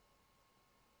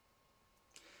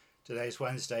Today is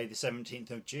Wednesday the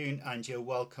 17th of June and you're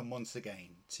welcome once again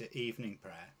to evening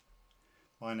prayer.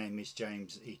 My name is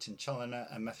James Eaton Challoner,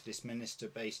 a Methodist minister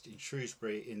based in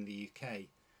Shrewsbury in the UK.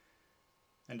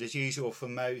 And as usual for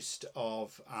most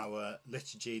of our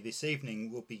liturgy this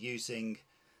evening we'll be using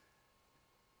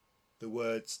the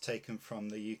words taken from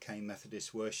the UK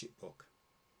Methodist Worship Book.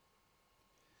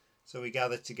 So we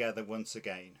gather together once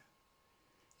again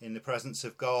in the presence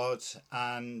of God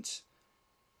and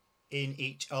in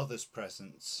each other's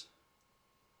presence.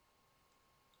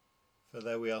 For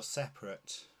though we are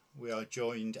separate, we are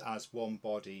joined as one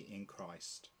body in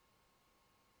Christ.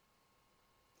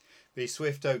 Be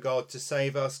swift, O God, to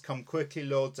save us. Come quickly,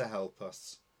 Lord, to help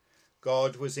us.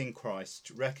 God was in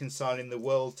Christ, reconciling the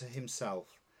world to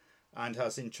himself, and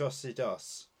has entrusted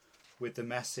us with the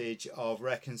message of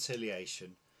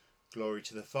reconciliation. Glory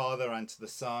to the Father, and to the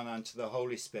Son, and to the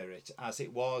Holy Spirit, as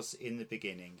it was in the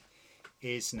beginning,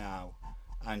 is now,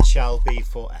 and shall be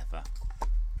forever.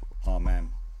 Amen.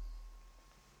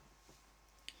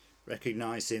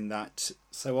 Recognising that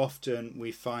so often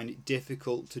we find it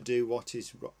difficult to do what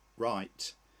is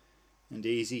right and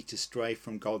easy to stray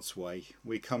from God's way,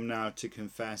 we come now to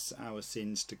confess our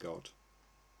sins to God.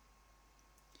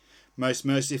 Most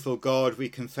merciful God, we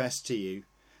confess to you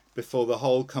before the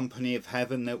whole company of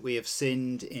heaven that we have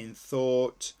sinned in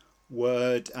thought,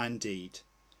 word and deed,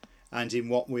 and in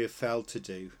what we have failed to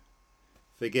do.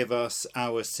 Forgive us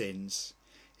our sins.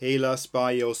 Heal us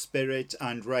by your Spirit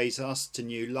and raise us to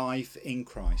new life in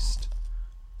Christ.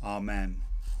 Amen.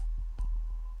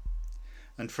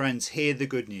 And friends, hear the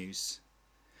good news,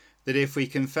 that if we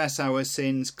confess our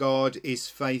sins, God is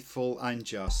faithful and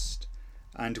just,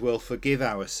 and will forgive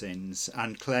our sins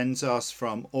and cleanse us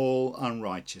from all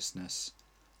unrighteousness.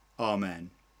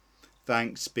 Amen.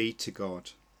 Thanks be to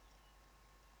God.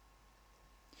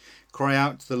 Cry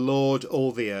out to the Lord,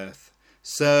 all the earth.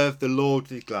 Serve the Lord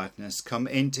with gladness. Come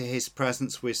into his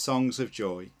presence with songs of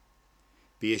joy.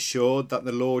 Be assured that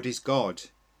the Lord is God.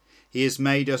 He has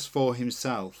made us for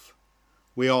himself.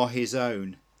 We are his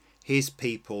own, his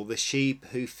people, the sheep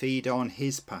who feed on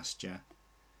his pasture.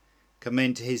 Come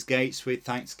into his gates with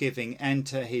thanksgiving.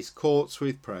 Enter his courts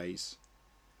with praise.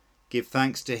 Give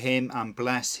thanks to him and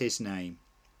bless his name.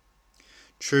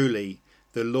 Truly,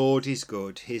 the Lord is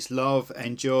good, his love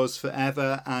endures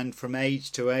forever, and from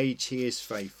age to age he is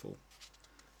faithful.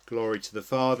 Glory to the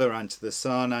Father, and to the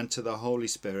Son, and to the Holy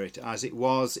Spirit, as it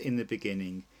was in the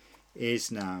beginning,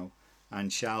 is now,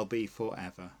 and shall be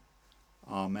forever.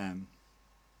 Amen.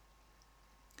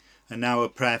 And now a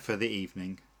prayer for the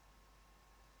evening.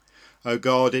 O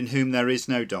God, in whom there is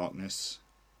no darkness,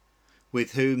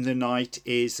 with whom the night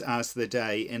is as the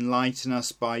day, enlighten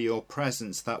us by your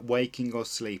presence, that waking or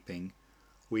sleeping,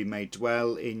 we may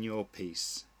dwell in your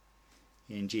peace.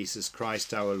 In Jesus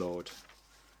Christ our Lord.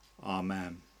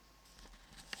 Amen.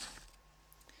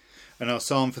 And our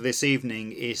psalm for this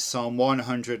evening is Psalm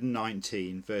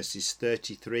 119, verses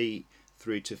 33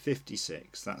 through to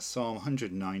 56. That's Psalm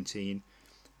 119,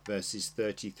 verses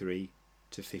 33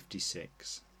 to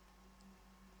 56.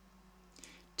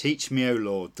 Teach me, O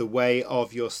Lord, the way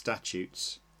of your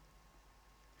statutes,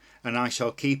 and I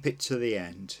shall keep it to the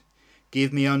end.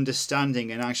 Give me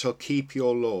understanding, and I shall keep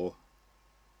your law.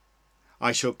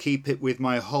 I shall keep it with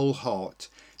my whole heart.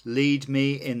 Lead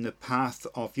me in the path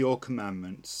of your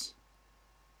commandments,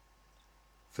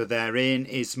 for therein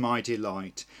is my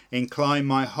delight. Incline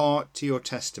my heart to your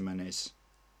testimonies,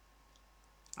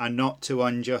 and not to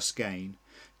unjust gain.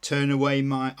 Turn away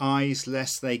my eyes,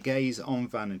 lest they gaze on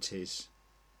vanities.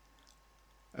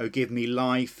 O give me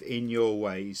life in your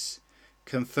ways.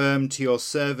 Confirm to your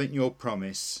servant your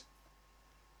promise,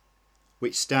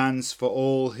 which stands for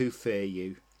all who fear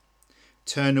you.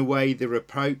 Turn away the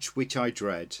reproach which I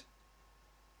dread,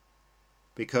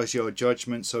 because your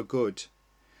judgments are good.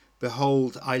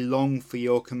 Behold, I long for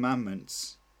your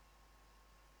commandments.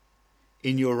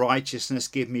 In your righteousness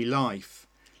give me life.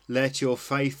 Let your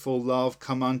faithful love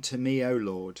come unto me, O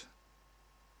Lord.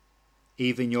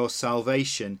 Even your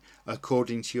salvation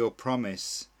according to your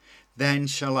promise. Then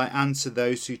shall I answer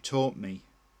those who taunt me,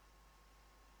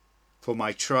 for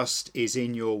my trust is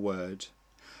in your word.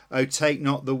 O take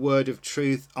not the word of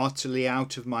truth utterly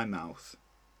out of my mouth,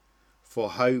 for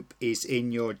hope is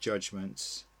in your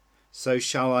judgments. So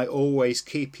shall I always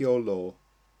keep your law.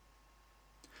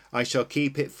 I shall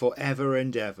keep it for ever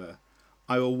and ever.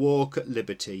 I will walk at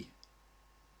liberty,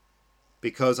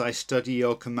 because I study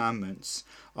your commandments.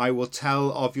 I will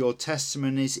tell of your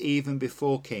testimonies even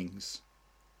before kings,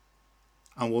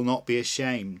 and will not be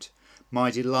ashamed. My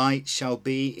delight shall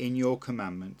be in your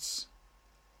commandments,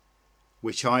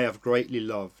 which I have greatly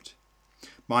loved.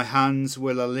 My hands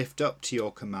will I lift up to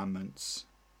your commandments,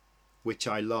 which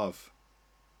I love,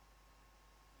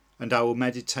 and I will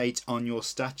meditate on your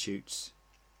statutes.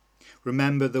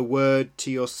 Remember the word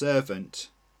to your servant,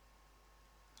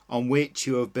 on which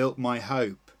you have built my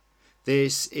hope.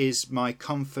 This is my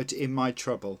comfort in my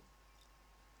trouble,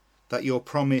 that your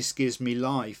promise gives me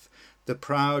life. The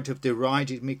proud have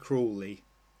derided me cruelly,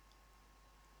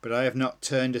 but I have not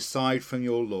turned aside from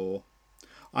your law.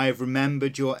 I have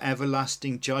remembered your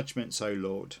everlasting judgments, O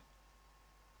Lord,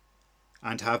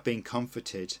 and have been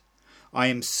comforted. I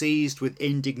am seized with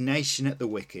indignation at the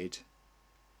wicked,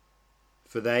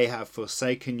 for they have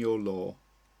forsaken your law.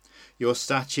 Your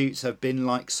statutes have been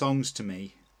like songs to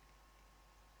me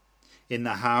in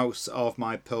the house of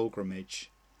my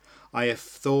pilgrimage. I have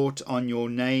thought on your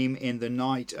name in the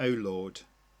night, O Lord,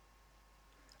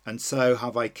 and so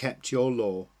have I kept your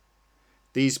law.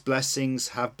 These blessings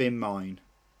have been mine,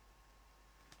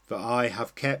 for I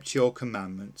have kept your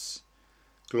commandments.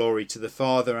 Glory to the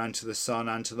Father, and to the Son,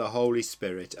 and to the Holy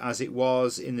Spirit, as it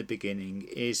was in the beginning,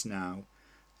 is now,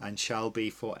 and shall be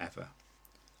for ever.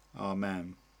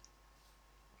 Amen.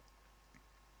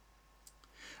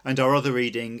 And our other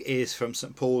reading is from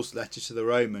St. Paul's letter to the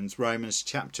Romans, Romans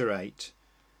chapter 8,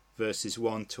 verses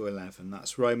 1 to 11.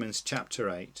 That's Romans chapter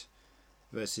 8,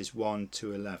 verses 1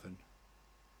 to 11.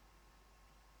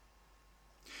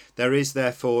 There is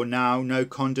therefore now no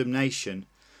condemnation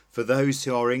for those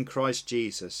who are in Christ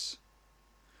Jesus.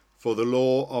 For the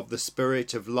law of the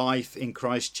Spirit of life in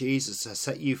Christ Jesus has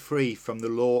set you free from the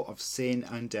law of sin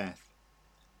and death.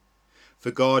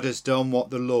 For God has done what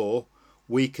the law,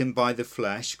 weakened by the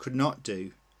flesh, could not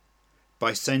do,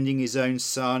 by sending his own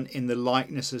Son in the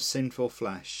likeness of sinful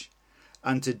flesh.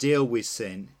 And to deal with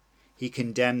sin, he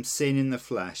condemned sin in the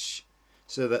flesh,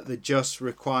 so that the just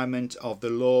requirement of the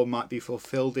law might be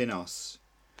fulfilled in us,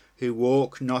 who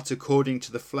walk not according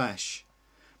to the flesh,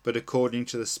 but according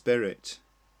to the Spirit.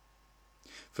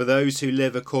 For those who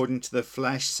live according to the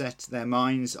flesh set their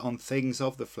minds on things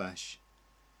of the flesh,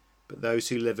 but those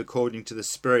who live according to the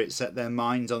Spirit set their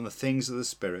minds on the things of the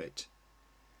Spirit.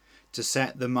 To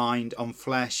set the mind on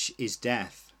flesh is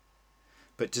death,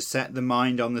 but to set the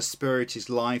mind on the Spirit is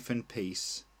life and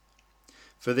peace.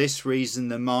 For this reason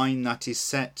the mind that is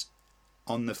set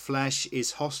on the flesh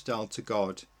is hostile to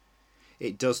God.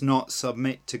 It does not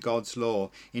submit to God's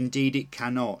law. Indeed, it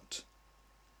cannot.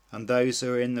 And those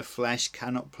who are in the flesh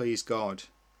cannot please God.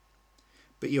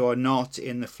 But you are not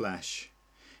in the flesh.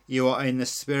 You are in the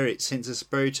Spirit, since the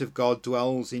Spirit of God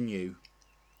dwells in you.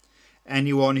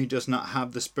 Anyone who does not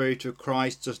have the Spirit of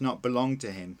Christ does not belong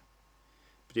to him.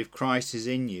 But if Christ is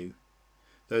in you,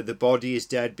 though the body is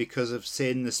dead because of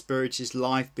sin, the Spirit is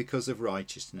life because of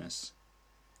righteousness.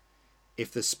 If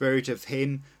the Spirit of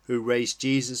him who raised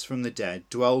Jesus from the dead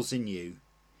dwells in you,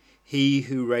 he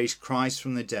who raised Christ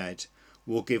from the dead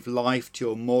will give life to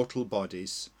your mortal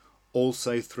bodies,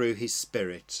 also through his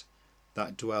Spirit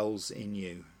that dwells in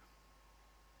you.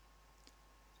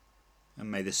 And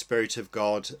may the Spirit of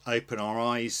God open our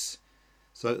eyes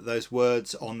so that those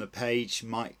words on the page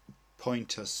might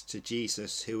point us to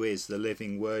Jesus, who is the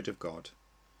living Word of God.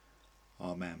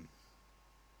 Amen.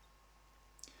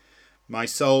 My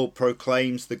soul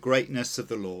proclaims the greatness of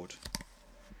the Lord.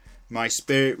 My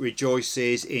spirit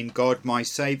rejoices in God my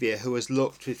Saviour, who has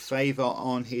looked with favour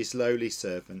on his lowly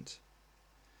servant.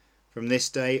 From this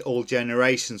day all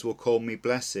generations will call me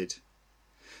blessed.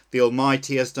 The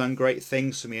Almighty has done great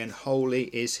things for me, and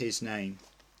holy is his name.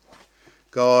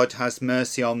 God has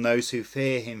mercy on those who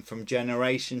fear him from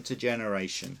generation to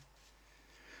generation.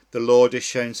 The Lord has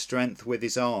shown strength with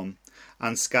his arm,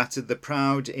 and scattered the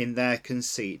proud in their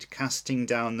conceit, casting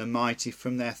down the mighty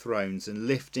from their thrones, and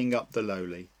lifting up the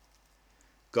lowly.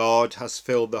 God has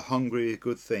filled the hungry with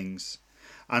good things,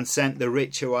 and sent the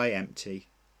rich away empty.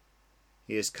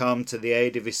 He has come to the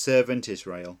aid of his servant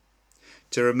Israel,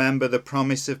 to remember the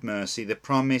promise of mercy, the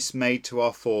promise made to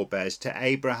our forebears, to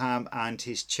Abraham and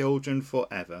his children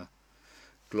forever.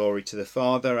 Glory to the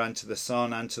Father, and to the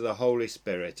Son, and to the Holy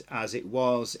Spirit, as it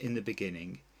was in the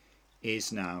beginning,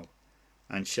 is now,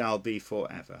 and shall be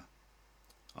forever.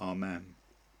 Amen.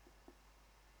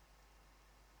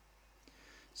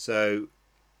 So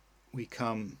we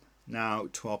come now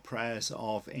to our prayers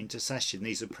of intercession.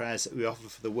 These are prayers that we offer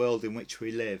for the world in which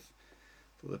we live,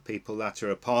 for the people that are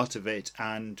a part of it,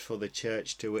 and for the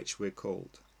church to which we're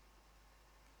called.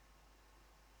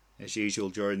 As usual,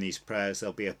 during these prayers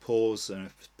there'll be a pause and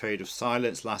a period of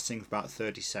silence lasting for about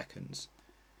 30 seconds,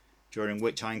 during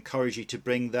which I encourage you to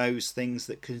bring those things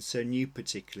that concern you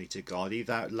particularly to God,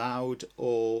 either out loud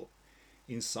or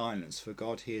in silence, for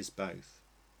God hears both.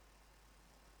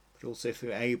 but also if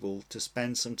we're able to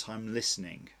spend some time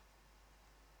listening.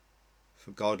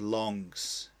 For God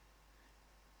longs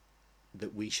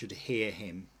that we should hear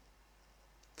him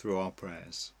through our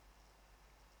prayers.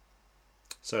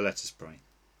 So let us pray.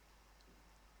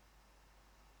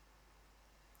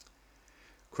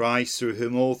 Christ, through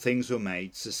whom all things were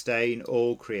made, sustain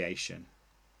all creation.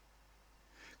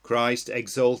 Christ,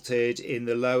 exalted in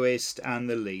the lowest and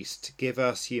the least, give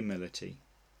us humility.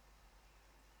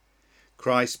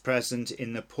 Christ, present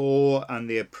in the poor and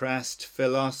the oppressed,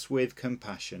 fill us with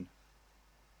compassion.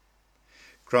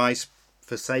 Christ,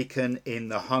 forsaken in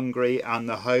the hungry and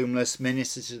the homeless,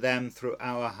 minister to them through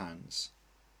our hands.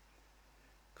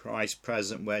 Christ,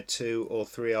 present where 2 or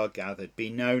 3 are gathered, be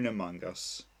known among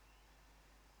us.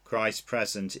 Christ,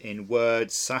 present in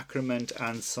word, sacrament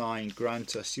and sign,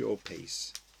 grant us your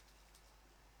peace.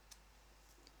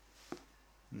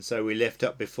 And so we lift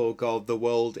up before God the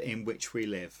world in which we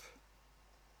live.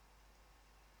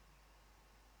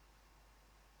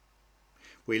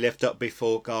 We lift up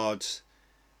before God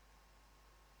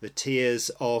the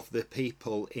tears of the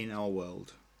people in our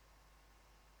world.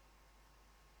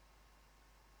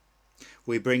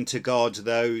 We bring to God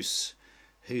those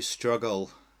who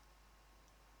struggle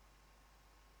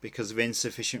because of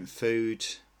insufficient food,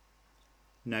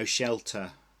 no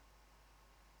shelter.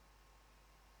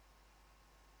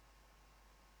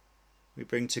 We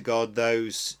bring to God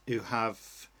those who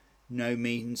have no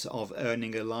means of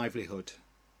earning a livelihood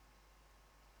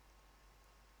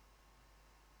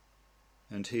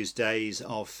and whose days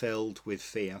are filled with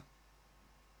fear.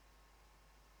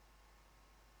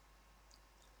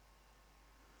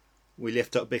 We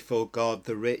lift up before God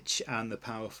the rich and the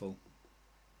powerful,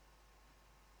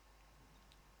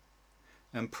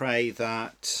 and pray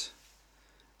that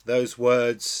those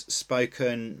words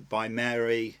spoken by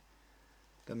Mary,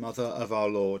 the mother of our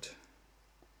Lord,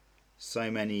 so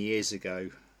many years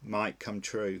ago, might come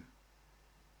true.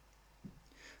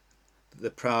 That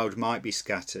the proud might be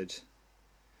scattered,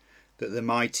 that the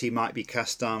mighty might be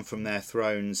cast down from their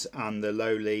thrones, and the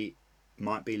lowly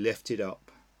might be lifted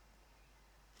up.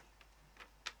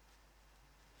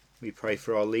 We pray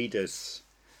for our leaders,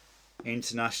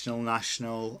 international,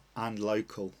 national and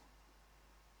local,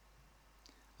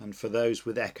 and for those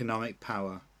with economic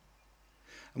power.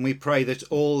 And we pray that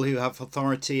all who have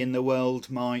authority in the world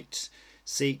might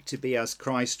seek to be as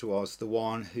Christ was, the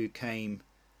one who came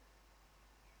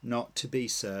not to be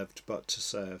served but to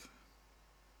serve.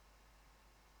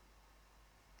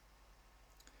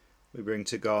 We bring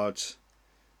to God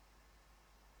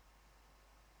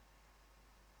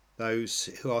those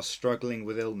who are struggling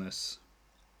with illness,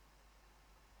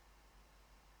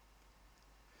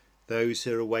 those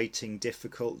who are awaiting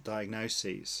difficult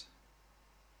diagnoses,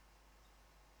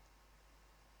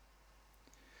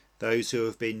 those who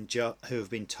have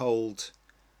been told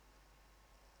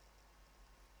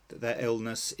that their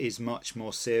illness is much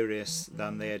more serious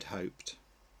than they had hoped.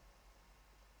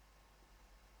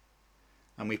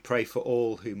 And we pray for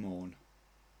all who mourn,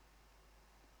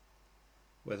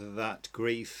 whether that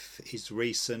grief is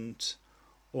recent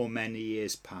or many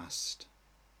years past.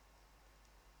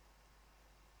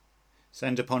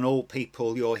 Send upon all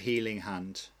people your healing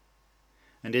hand,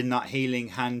 and in that healing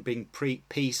hand bring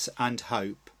peace and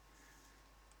hope,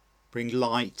 bring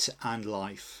light and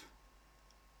life.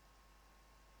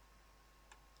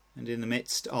 And in the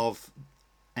midst of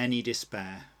any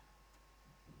despair,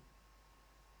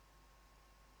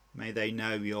 may they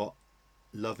know your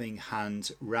loving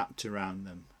hand wrapped around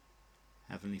them,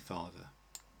 Heavenly Father.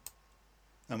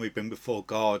 And we bring before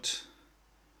God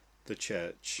the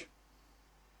Church,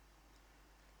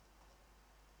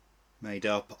 made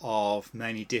up of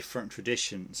many different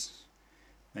traditions,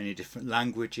 many different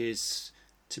languages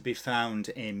to be found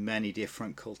in many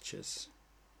different cultures.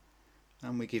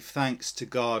 And we give thanks to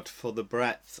God for the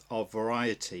breadth of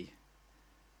variety,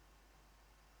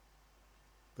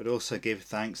 but also give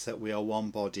thanks that we are one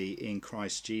body in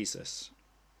Christ Jesus.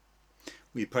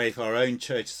 We pray for our own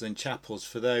churches and chapels,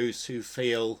 for those who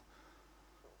feel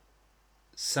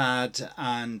sad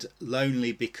and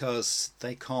lonely because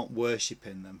they can't worship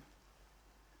in them.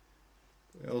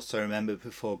 We also remember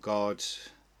before God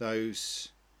those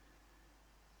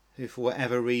who, for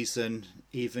whatever reason,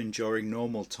 even during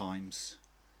normal times,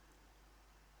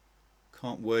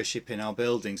 can't worship in our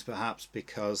buildings, perhaps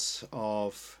because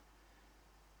of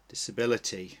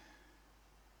disability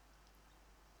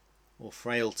or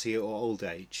frailty or old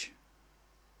age.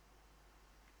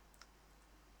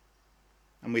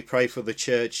 And we pray for the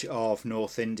Church of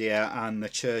North India and the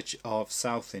Church of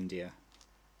South India,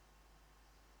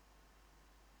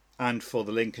 and for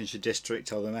the Lincolnshire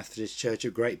district of the Methodist Church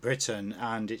of Great Britain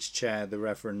and its chair, the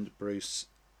Reverend Bruce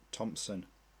Thompson.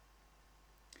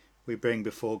 We bring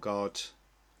before God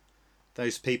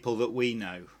those people that we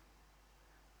know,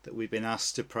 that we've been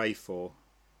asked to pray for,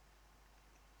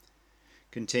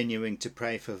 continuing to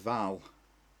pray for Val,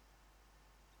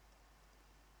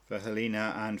 for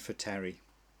Helena and for Terry,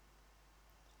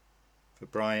 for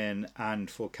Brian and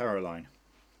for Caroline,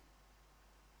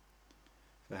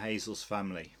 for Hazel's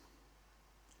family,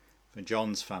 for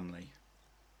John's family,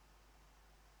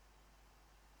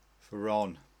 for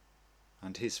Ron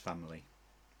and his family,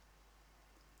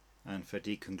 and for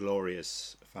Deacon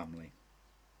Gloria's family.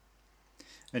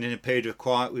 And in a period of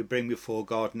quiet, we bring before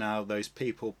God now those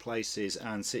people, places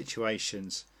and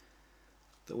situations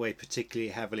that weigh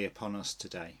particularly heavily upon us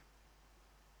today.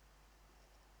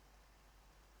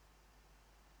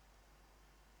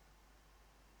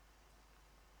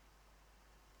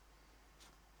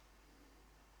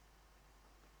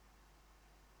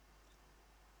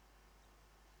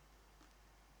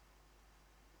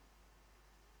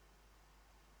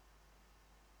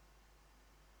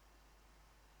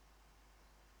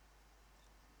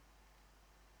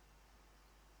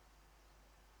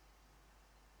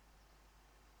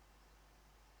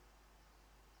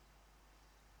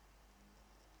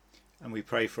 And we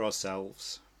pray for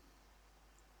ourselves.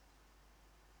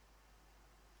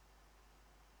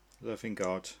 Loving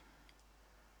God,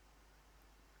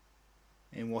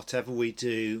 in whatever we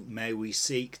do, may we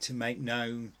seek to make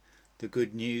known the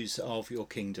good news of your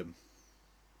kingdom.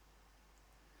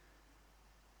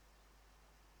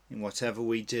 In whatever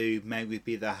we do, may we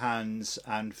be the hands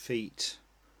and feet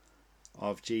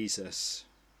of Jesus.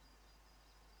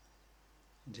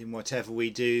 And in whatever we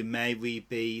do, may we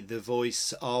be the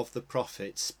voice of the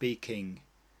prophet speaking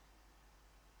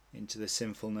into the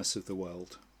sinfulness of the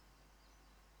world.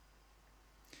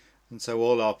 And so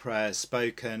all our prayers,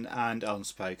 spoken and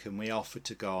unspoken, we offer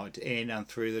to God in and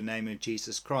through the name of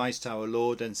Jesus Christ, our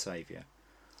Lord and Saviour.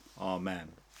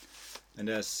 Amen. And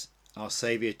as our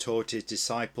Saviour taught his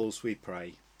disciples, we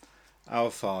pray,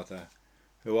 Our Father,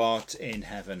 who art in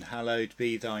heaven, hallowed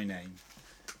be thy name.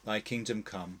 Thy kingdom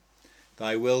come.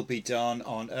 Thy will be done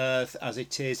on earth as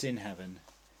it is in heaven.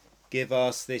 Give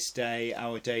us this day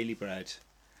our daily bread,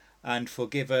 and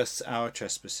forgive us our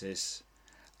trespasses,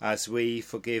 as we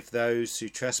forgive those who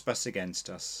trespass against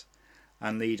us.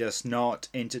 And lead us not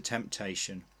into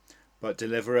temptation, but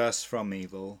deliver us from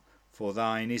evil. For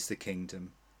thine is the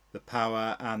kingdom, the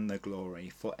power and the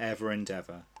glory, for ever and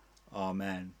ever.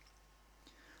 Amen.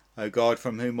 O God,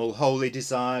 from whom all holy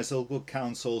desires, all good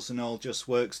counsels, and all just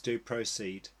works do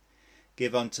proceed,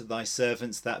 give unto thy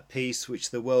servants that peace which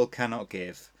the world cannot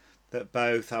give, that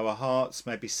both our hearts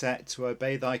may be set to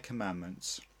obey thy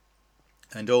commandments,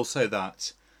 and also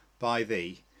that, by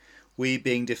thee, we,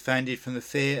 being defended from the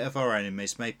fear of our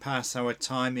enemies, may pass our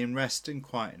time in rest and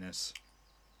quietness,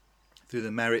 through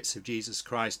the merits of Jesus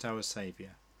Christ our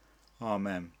Saviour.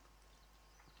 Amen.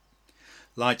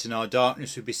 Lighten our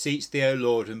darkness, we beseech thee, O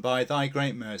Lord, and by thy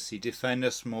great mercy defend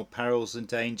us from all perils and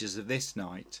dangers of this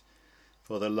night,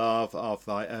 for the love of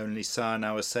thy only Son,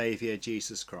 our Saviour,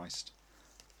 Jesus Christ.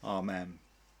 Amen.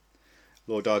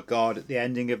 Lord our God, at the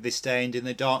ending of this day and in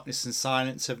the darkness and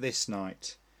silence of this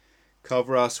night,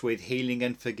 cover us with healing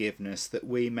and forgiveness, that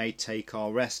we may take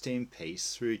our rest in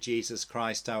peace through Jesus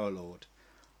Christ our Lord.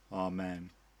 Amen.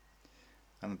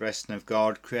 And the blessing of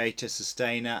God, Creator,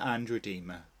 Sustainer and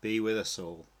Redeemer, be with us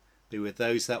all. Be with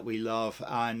those that we love,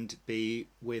 and be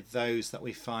with those that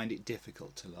we find it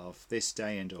difficult to love, this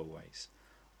day and always.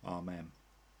 Amen.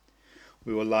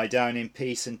 We will lie down in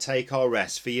peace and take our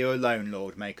rest, for you alone,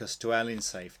 Lord, make us dwell in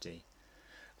safety.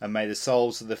 And may the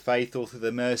souls of the faithful, through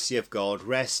the mercy of God,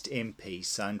 rest in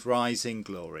peace and rise in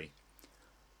glory.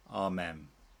 Amen.